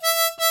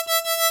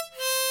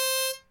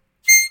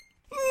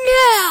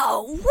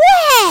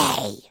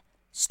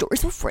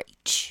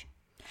Rach.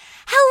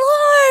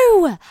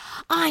 Hello!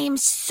 I am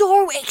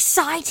so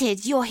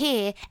excited you're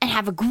here and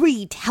have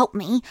agreed to help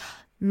me.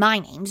 My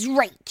name's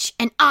Rach,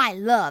 and I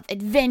love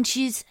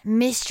adventures,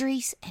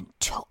 mysteries, and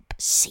top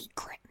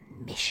secret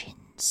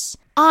missions.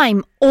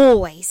 I'm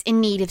always in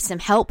need of some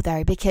help,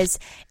 though, because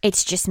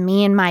it's just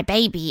me and my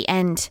baby,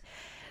 and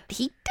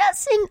he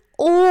doesn't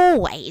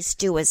always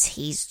do as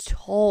he's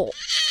told.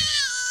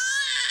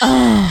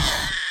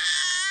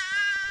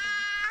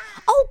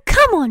 Oh,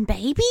 come on,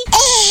 baby.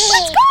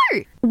 Let's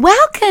go.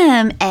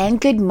 Welcome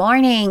and good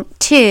morning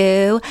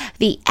to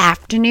the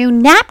afternoon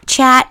nap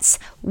chats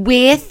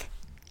with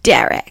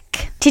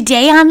Derek.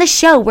 Today on the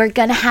show, we're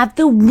going to have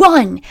the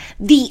one,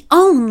 the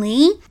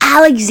only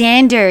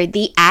Alexander,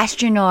 the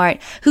astronaut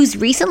who's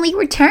recently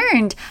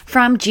returned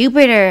from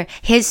Jupiter,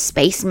 his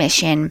space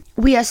mission.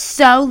 We are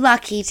so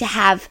lucky to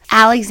have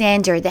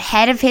Alexander, the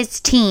head of his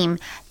team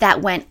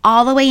that went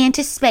all the way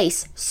into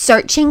space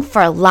searching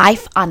for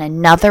life on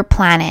another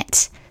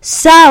planet.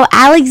 So,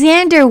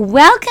 Alexander,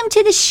 welcome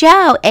to the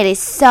show. It is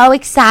so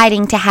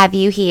exciting to have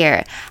you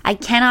here. I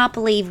cannot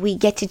believe we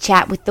get to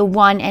chat with the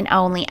one and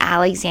only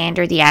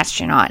Alexander the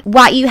astronaut.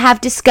 What you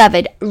have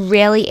discovered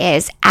really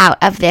is out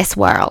of this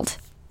world.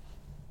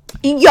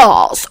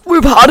 Yes,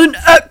 we've had an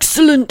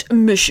excellent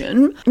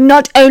mission.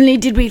 Not only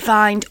did we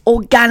find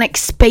organic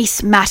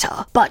space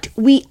matter, but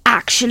we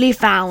actually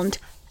found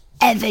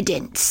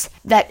evidence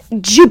that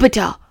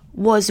Jupiter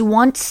was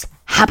once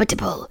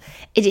habitable.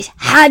 It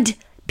had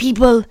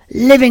people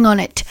living on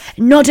it.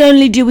 Not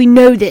only do we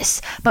know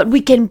this, but we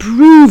can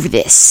prove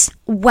this.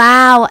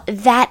 Wow,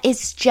 that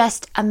is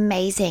just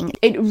amazing.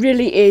 It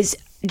really is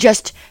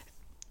just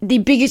the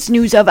biggest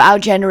news of our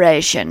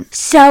generation.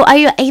 So are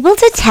you able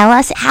to tell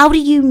us, how do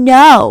you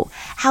know?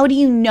 How do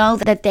you know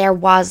that there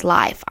was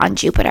life on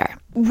Jupiter?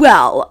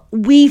 Well,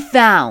 we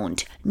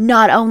found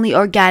not only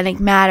organic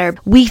matter,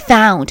 we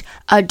found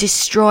a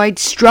destroyed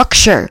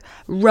structure,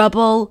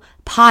 rubble,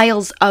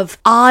 piles of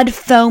odd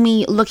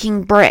foamy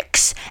looking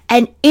bricks.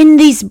 And in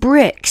these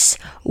bricks,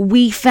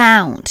 we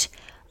found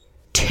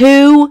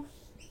two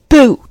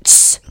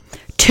boots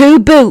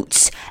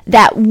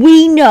that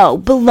we know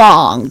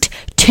belonged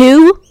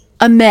to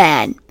a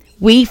man.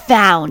 We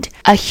found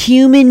a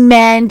human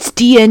man's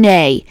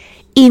DNA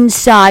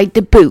inside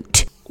the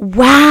boot.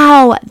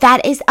 Wow,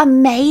 that is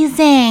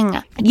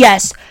amazing.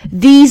 Yes,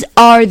 these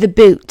are the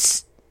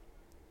boots.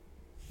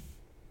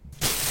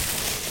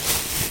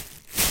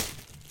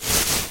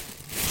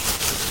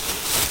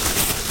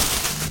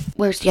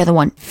 Where's the other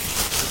one?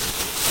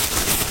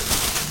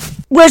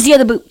 Where's the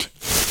other boot?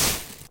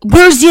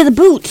 Where's the other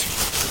boot?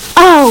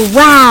 Oh,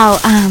 wow.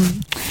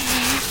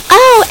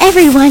 Oh,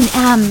 everyone,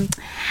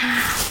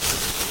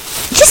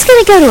 just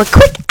gonna go to a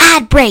quick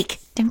ad break.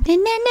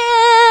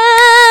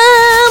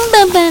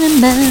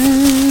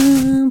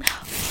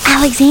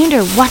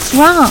 Alexander, what's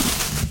wrong?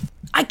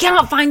 I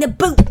cannot find the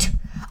boot.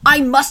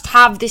 I must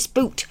have this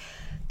boot.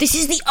 This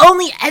is the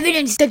only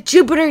evidence that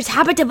Jupiter is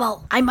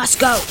habitable. I must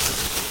go.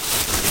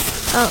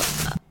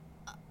 Oh,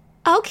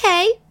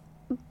 okay.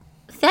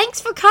 Thanks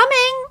for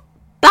coming.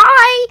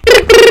 Bye.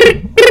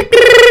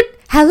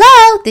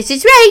 Hello, this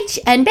is Rach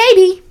and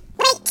baby.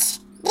 Rach,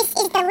 this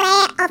is the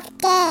Rare of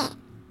Dare.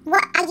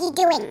 What are you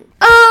doing?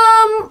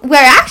 We're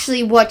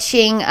actually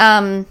watching,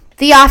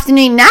 the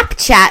afternoon nap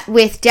chat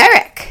with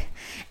Derek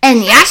and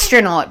the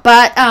astronaut,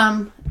 but,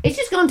 it's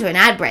just gone to an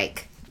ad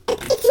break.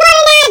 It's not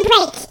an ad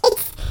break.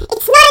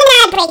 It's not an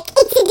ad break.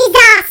 It's a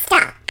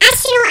disaster.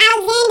 Astronaut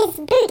Alexander's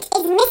boot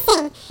is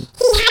missing.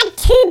 He had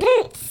two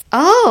boots.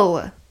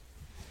 Oh.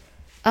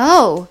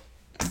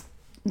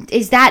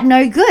 Is that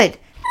no good?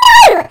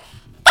 No!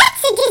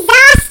 That's a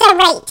disaster,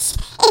 Rach.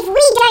 If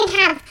we don't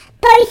have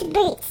both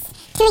boots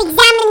to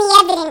examine the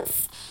evidence,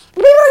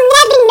 we will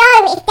never know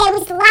if there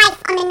was life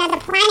on another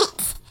planet.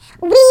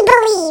 We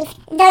believe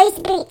those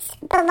boots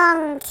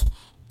belonged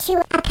to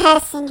a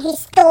person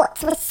whose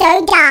thoughts were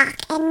so dark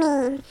and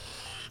mean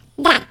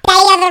that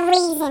they are the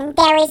reason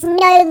there is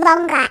no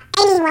longer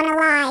anyone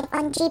alive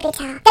on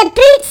Jupiter. The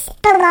boots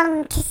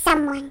belong to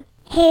someone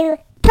who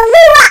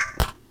blew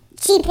up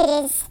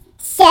Jupiter's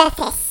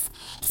surface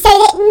so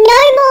that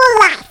no more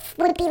life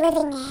would be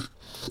living there.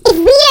 If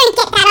we don't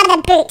get that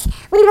other boot,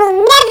 we will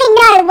never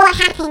know what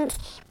happened.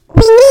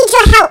 We need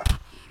your help.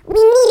 We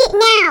need it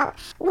now.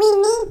 We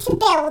need to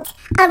build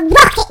a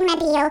rocket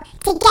mobile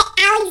to get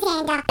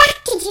Alexander back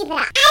to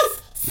Jupiter as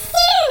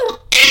soon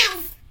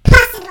as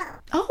possible.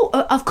 Oh,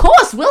 of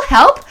course, we'll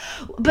help.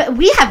 But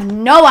we have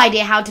no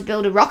idea how to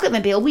build a rocket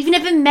mobile. We've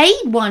never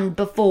made one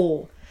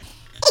before.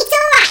 It's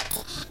alright.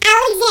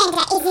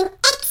 Alexander is an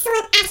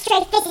excellent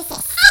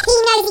astrophysicist. He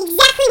knows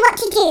exactly what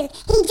to do.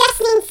 He just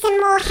needs some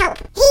more help.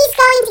 He's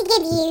going to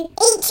give you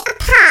each a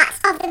part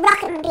of the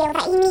rocket mobile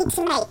that you need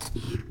to make.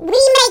 We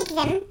make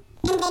them,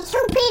 and then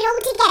he'll put it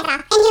all together,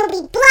 and he'll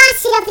be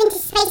blasted off into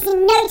space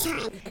in no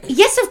time.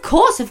 Yes, of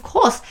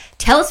course.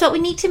 Tell us what we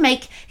need to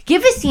make,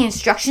 give us the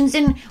instructions,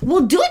 and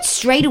we'll do it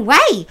straight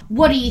away.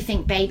 What do you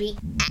think, baby?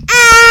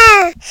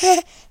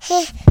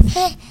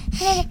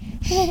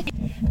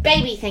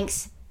 Baby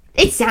thinks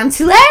It sounds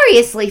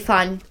hilariously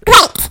fun.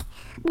 Great.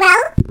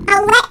 Well,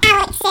 I'll let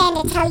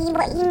Alexander tell you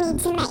what you need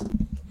to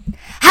make.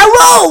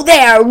 Hello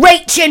there,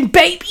 Rachel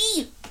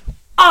baby!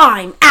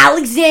 I'm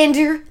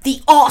Alexander,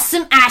 the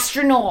awesome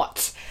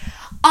astronaut.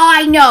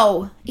 I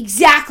know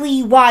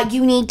exactly what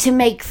you need to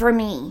make for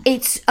me.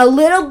 It's a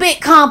little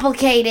bit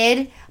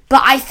complicated,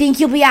 but I think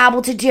you'll be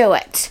able to do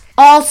it.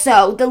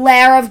 Also, the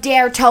Lair of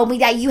Dare told me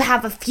that you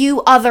have a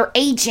few other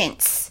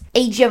agents.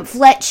 Agent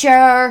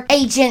Fletcher,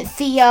 Agent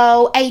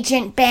Theo,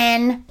 Agent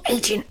Ben,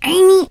 Agent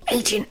Amy,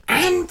 Agent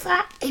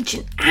Anva,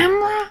 Agent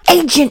Amra,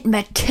 Agent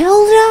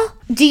Matilda.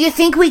 Do you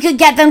think we could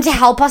get them to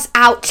help us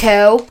out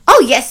too?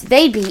 Oh yes,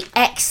 they'd be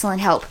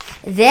excellent help.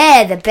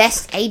 They're the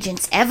best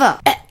agents ever.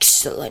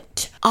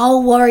 Excellent.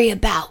 I'll worry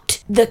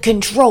about the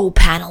control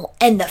panel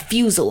and the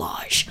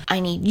fuselage. I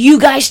need you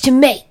guys to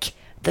make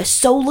the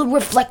solar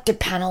reflector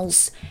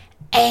panels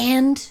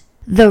and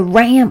the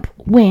ramp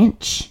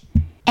winch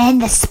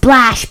and the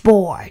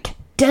splashboard.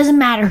 Doesn't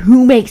matter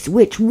who makes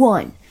which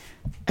one.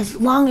 As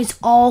long as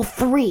all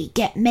three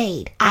get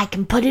made, I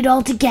can put it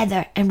all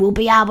together and we'll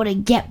be able to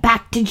get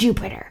back to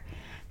Jupiter.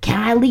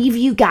 Can I leave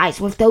you guys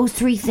with those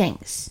three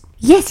things?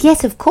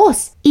 Yes, of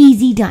course.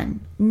 Easy done.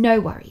 No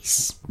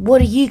worries. What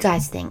do you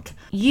guys think?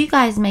 You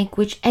guys make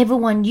whichever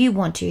one you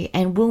want to,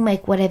 and we'll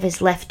make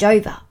whatever's left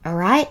over,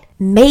 alright?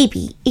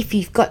 Maybe if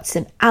you've got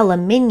some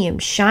aluminium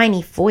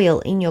shiny foil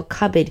in your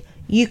cupboard,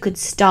 you could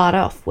start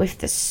off with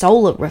the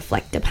solar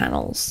reflector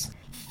panels.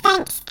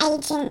 Thanks,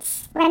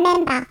 agents.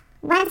 Remember,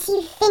 once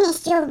you've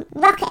finished your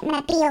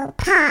Rocketmobile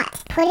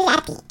part, put it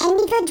at the end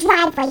of your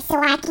driveway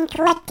so I can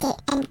collect it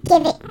and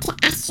give it to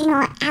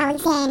astronaut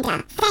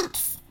Alexander.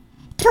 Thanks.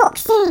 Talk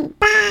soon.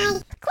 Bye.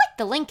 Click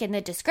the link in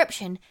the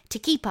description to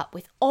keep up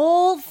with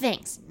all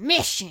things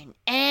mission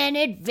and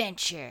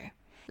adventure.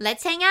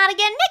 Let's hang out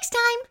again next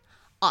time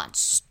on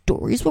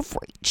Stories with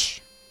Rach.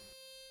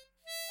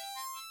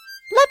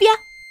 Love ya!